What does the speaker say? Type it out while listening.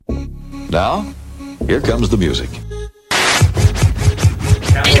Now, here comes the music.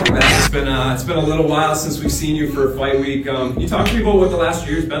 Welcome back. It's been a little while since we've seen you for Fight Week. Can you talk to me about what the last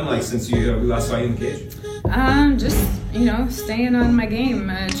year's been like since we last saw you in the cage? Just staying on my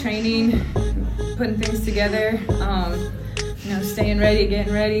game, training, putting things together, staying ready,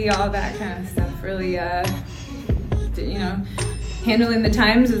 getting ready, all that kind of stuff. Really, handling the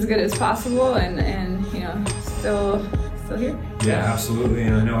times as good as possible, and still here. Yeah, absolutely.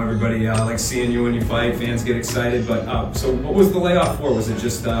 And I know everybody likes seeing you when you fight. Fans get excited. But so, what was the layoff for? Was it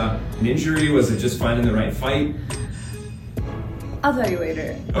just an injury? Was it just finding the right fight? I'll tell you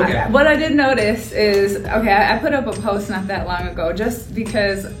later. Okay. What I did notice is, I put up a post not that long ago just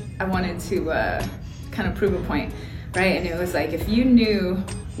because I wanted to kind of prove a point, right? And it was like, if you knew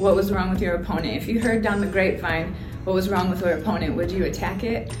what was wrong with your opponent, if you heard down the grapevine what was wrong with your opponent, would you attack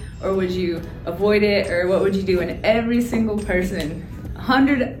it or would you avoid it, or what would you do? And every single person,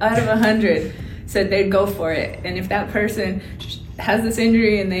 100 out of 100, said they'd go for it. And if that person has this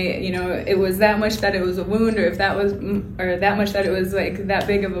injury and they, it was that much that it was a wound, or if that was, or that much that it was like that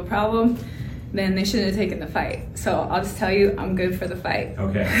big of a problem, then they shouldn't have taken the fight. So I'll just tell you, I'm good for the fight.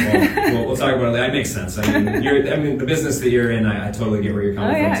 Okay, well, we'll talk about it. That makes sense. I mean, the business that you're in, I totally get where you're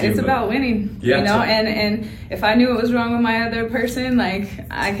coming from. It's about winning. Yeah, and if I knew what was wrong with my other person, like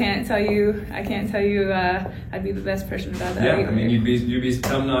I can't tell you, I'd be the best person about that. Yeah, either. I mean, you'd be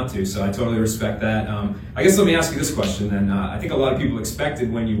dumb not to. So I totally respect that. I guess let me ask you this question then. I think a lot of people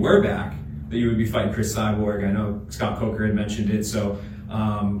expected when you were back that you would be fighting Chris Cyborg. I know Scott Coker had mentioned it. So.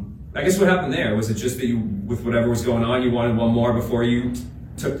 I guess what happened there? Was it just that you, with whatever was going on, you wanted one more before you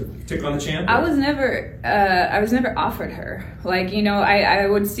took on the champ? I was never offered her. Like, I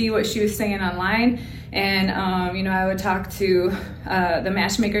would see what she was saying online, and I would talk to the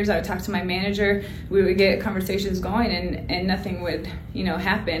matchmakers. I would talk to my manager. We would get conversations going, and nothing would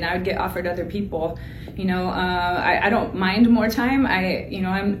happen. I would get offered other people. I don't mind more time.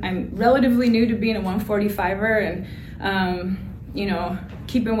 I'm relatively new to being a 145er, and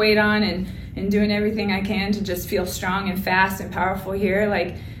keeping weight on and doing everything I can to just feel strong and fast and powerful here.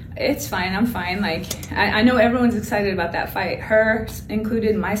 Like, it's fine. I'm fine. Like, I know everyone's excited about that fight, her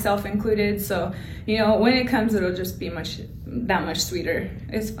included, myself included. So, when it comes, it'll just be that much sweeter.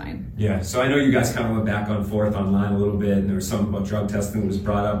 It's fine. Yeah. So I know you guys kind of went back and forth online a little bit, and there was something about drug testing that was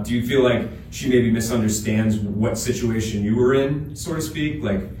brought up. Do you feel like she maybe misunderstands what situation you were in, so to speak?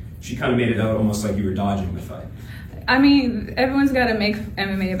 Like, she kind of made it out almost like you were dodging the fight. I mean, everyone's got to make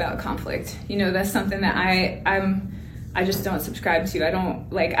MMA about conflict. That's something that I just don't subscribe to.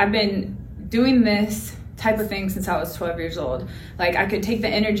 I've been doing this type of thing since I was 12 years old. Like, I could take the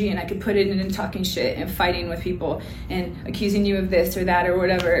energy and I could put it into talking shit and fighting with people and accusing you of this or that or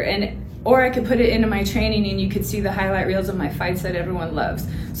whatever. Or I could put it into my training and you could see the highlight reels of my fights that everyone loves.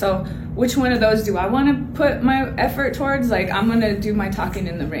 So which one of those do I want to put my effort towards? Like, I'm going to do my talking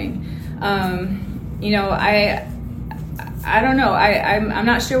in the ring. I don't know. I'm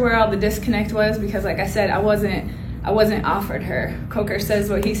not sure where all the disconnect was, because, like I said, I wasn't offered her. Coker says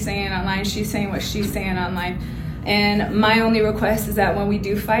what he's saying online. She's saying what she's saying online. And my only request is that when we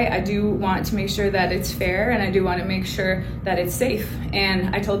do fight, I do want to make sure that it's fair, and I do want to make sure that it's safe.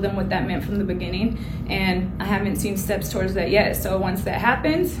 And I told them what that meant from the beginning, and I haven't seen steps towards that yet. So once that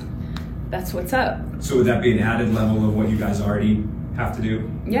happens, that's what's up. So would that be an added level of what you guys already have to do?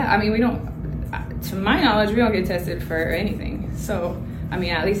 Yeah, I mean, we don't. To my knowledge, we don't get tested for anything. So, I mean,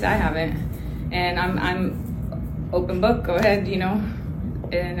 at least I haven't. And I'm open book, go ahead,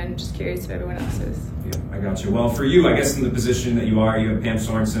 and I'm just curious if everyone else is. Yeah, I got you. Well, for you, I guess in the position that you have Pam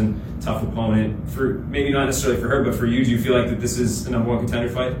Sorensen, tough opponent. For maybe not necessarily for her, but for you, do you feel like that this is a number one contender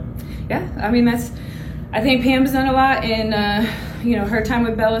fight? Yeah, I mean, I think Pam's done a lot in, her time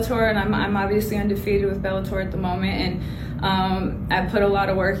with Bellator, and I'm obviously undefeated with Bellator at the moment, and I put a lot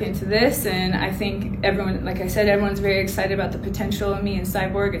of work into this, and I think everyone, like I said, everyone's very excited about the potential of me and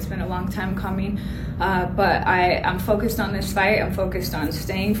Cyborg. It's been a long time coming, but I'm focused on this fight. I'm focused on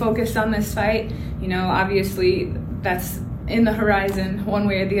staying focused on this fight. Obviously that's in the horizon one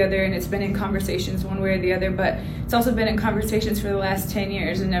way or the other, and it's been in conversations one way or the other, but it's also been in conversations for the last 10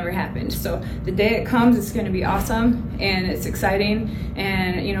 years and never happened. So the day it comes, it's going to be awesome, and it's exciting,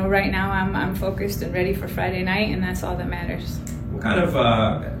 and right now I'm focused and ready for Friday night, and that's all that matters. What kind of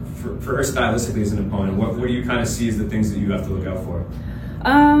for her stylistically as an opponent, what do you kind of see as the things that you have to look out for?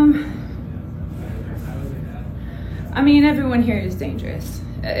 I mean, everyone here is dangerous.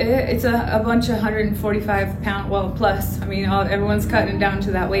 It's a bunch of 145 pound, well, plus. I mean, everyone's cutting down to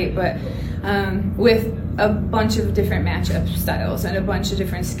that weight, but with a bunch of different matchup styles and a bunch of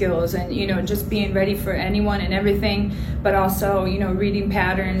different skills, and just being ready for anyone and everything, but also reading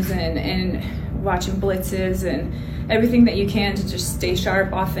patterns and watching blitzes and everything that you can to just stay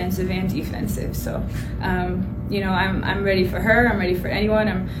sharp, offensive and defensive. So I'm ready for her. I'm ready for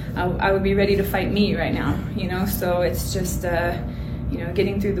anyone. I would be ready to fight me right now. So it's just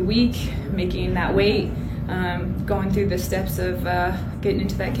getting through the week, making that weight, going through the steps of getting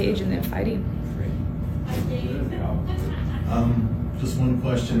into that cage and then fighting. Just one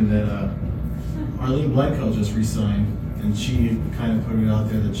question that Arlene Blanco just resigned, and she kind of put it out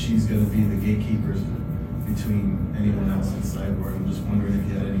there that she's going to be the gatekeepers between anyone else in Cyborg. I'm just wondering if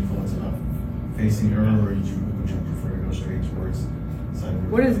you had any thoughts about facing her, or would you prefer to go straight towards Cyborg?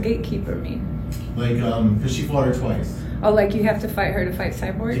 What does gatekeeper mean? Like, because she fought her twice. Oh, like you have to fight her to fight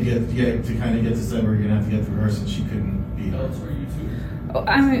Cyborg? To kind of get to Cyborg, you're going to have to get through her since she couldn't beat her. Oh,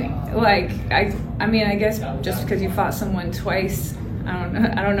 I guess just because you fought someone twice,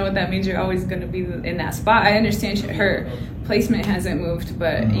 I don't know what that means. You're always going to be in that spot. I understand her placement hasn't moved,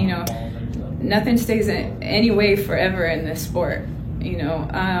 but nothing stays in any way forever in this sport.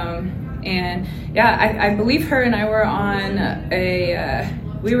 And yeah, I believe her and I were on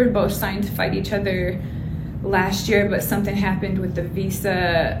we were both signed to fight each other last year, but something happened with the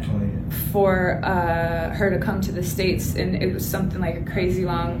visa for her to come to the States, and it was something like a crazy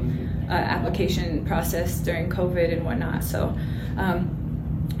long application process during COVID and whatnot. So I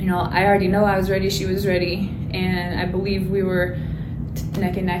already know I was ready, she was ready, and I believe we were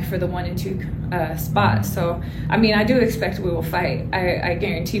neck and neck for the 1 and 2 spot. So I do expect we will fight. I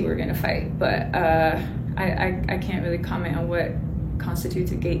guarantee we're gonna fight, but I can't really comment on what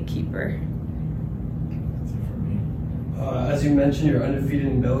constitutes a gatekeeper. As you mentioned, you're undefeated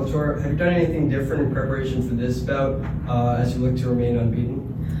in Bellator. Have you done anything different in preparation for this bout as you look to remain unbeaten?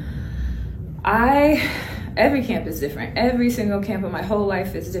 Every camp is different. Every single camp of my whole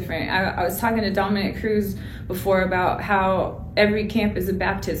life is different. I was talking to Dominic Cruz before about how every camp is a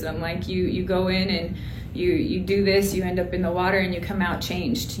baptism. Like you go in and you do this, you end up in the water and you come out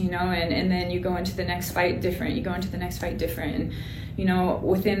changed, and then you go into the next fight different. You go into the next fight different. And,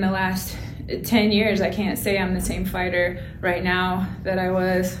 within the last 10 years, I can't say I'm the same fighter right now that I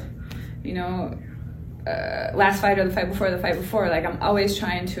was, last fight or the fight before. Like, I'm always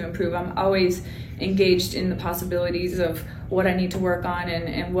trying to improve. I'm always engaged in the possibilities of what I need to work on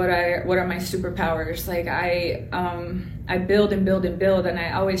and what are my superpowers. Like, I build and build and build, and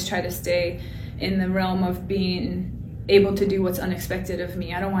I always try to stay in the realm of being able to do what's unexpected of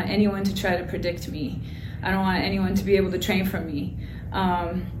me. I don't want anyone to try to predict me. I don't want anyone to be able to train from me.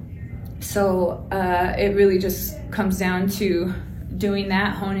 So it really just comes down to doing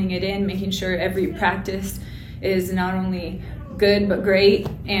that, honing it in, making sure every practice is not only good but great,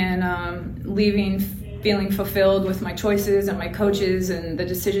 and leaving feeling fulfilled with my choices and my coaches and the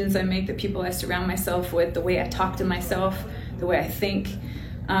decisions I make, the people I surround myself with, the way I talk to myself, the way I think.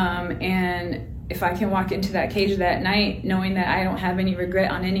 And if I can walk into that cage that night knowing that I don't have any regret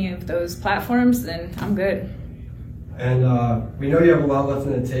on any of those platforms, then I'm good. And we know you have a lot left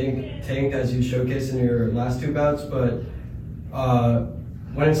in the tank as you showcased in your last 2 bouts, but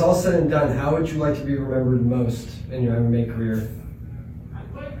when it's all said and done, how would you like to be remembered most in your MMA career?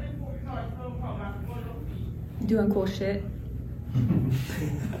 Doing cool shit.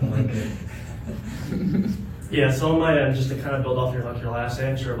 I like it. Yeah, so on my end, just to kind of build off your last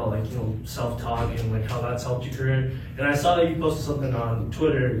answer about self-talk and how that's helped your career. And I saw that you posted something on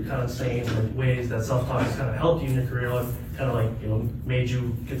Twitter, kind of saying ways that self-talk has kind of helped you in your career, and kind of made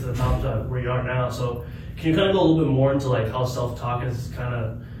you get to the top of where you are now. So can you kind of go a little bit more into how self-talk has kind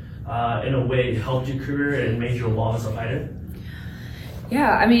of, in a way, helped your career and made you evolve as a fighter? Yeah,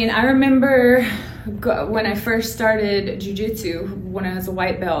 I remember when I first started jiu-jitsu, when I was a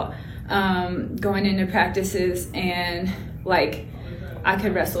white belt, going into practices, and I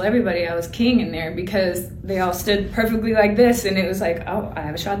could wrestle everybody. I was king in there because they all stood perfectly like this, and it was like, oh, I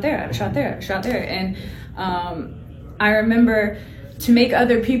have a shot there, I have a shot there, I have a shot there. And I remember to make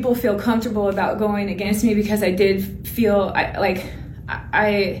other people feel comfortable about going against me, because I did feel I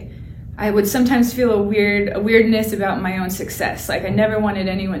would sometimes feel a weirdness about my own success. I never wanted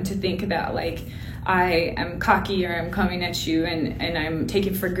anyone to think that I am cocky or I'm coming at you and I'm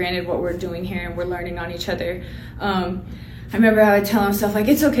taking for granted what we're doing here and we're learning on each other. I remember I would tell myself,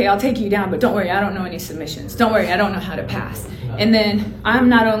 it's okay, I'll take you down, but don't worry, I don't know any submissions. Don't worry, I don't know how to pass. And then I'm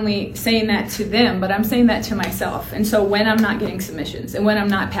not only saying that to them, but I'm saying that to myself. And so when I'm not getting submissions and when I'm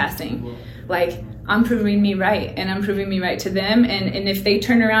not passing, I'm proving me right, and I'm proving me right to them. And if they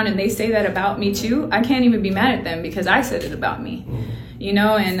turn around and they say that about me too, I can't even be mad at them because I said it about me. you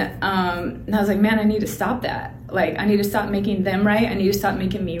know, and I was like, man, I need to stop that. Like, I need to stop making them right. I need to stop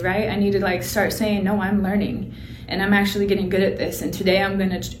making me right. I need to like start saying, no, I'm learning and I'm actually getting good at this. And today I'm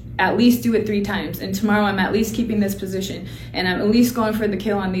going to at least do it 3 times. And tomorrow I'm at least keeping this position and I'm at least going for the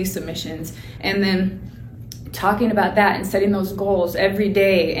kill on these submissions. And then talking about that and setting those goals every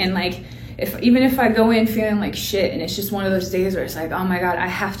day. And like, even if I go in feeling like shit and it's just one of those days where it's like, oh my God, I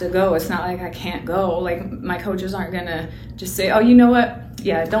have to go. It's not like I can't go. Like, my coaches aren't gonna just say, oh, you know what?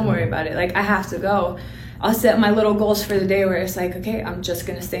 Yeah, don't worry about it. Like, I have to go. I'll set my little goals for the day where it's like, okay, I'm just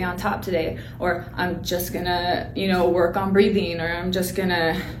gonna stay on top today, or I'm just gonna, you know, work on breathing, or I'm just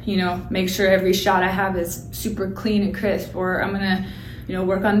gonna, you know, make sure every shot I have is super clean and crisp, or I'm gonna, you know,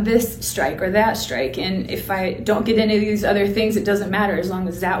 work on this strike or that strike. And if I don't get any of these other things, it doesn't matter as long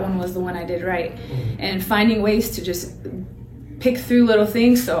as that one was the one I did right. And finding ways to just pick through little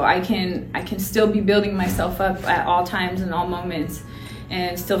things so I can still be building myself up at all times and all moments,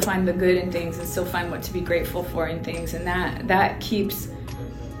 and still find the good in things and still find what to be grateful for in things. And that keeps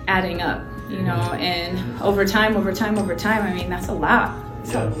adding up, you know, and over time, I mean, that's a lot.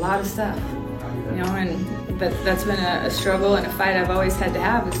 It's a lot of stuff, you know, and that's been a struggle and a fight I've always had to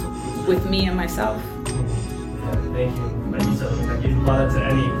have, is with me and myself. Thank you. Like you said, like you apply that to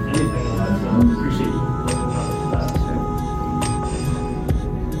anything in life, so I appreciate you looking out for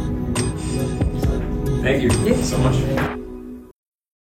that. Thank you so much.